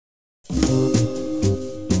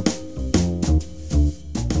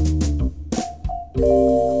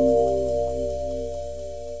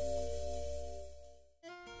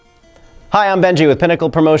Hi, I'm Benji with Pinnacle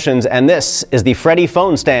Promotions, and this is the Freddy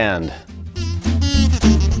Phone Stand.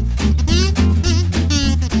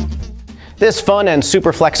 This fun and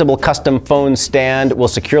super flexible custom phone stand will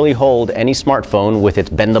securely hold any smartphone with its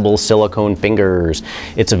bendable silicone fingers.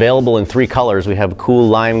 It's available in 3 colors. We have cool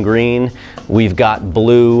lime green, we've got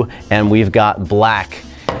blue, and we've got black.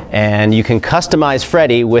 And you can customize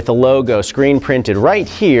Freddy with a logo screen printed right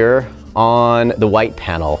here on the white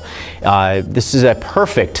panel. This is a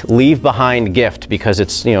perfect leave behind gift because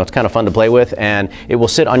it's kind of fun to play with, and it will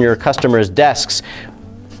sit on your customers' desks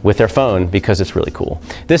with their phone because it's really cool.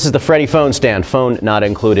 This is the Freddy Phone Stand, phone not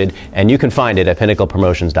included, and you can find it at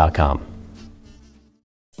pinnaclepromotions.com.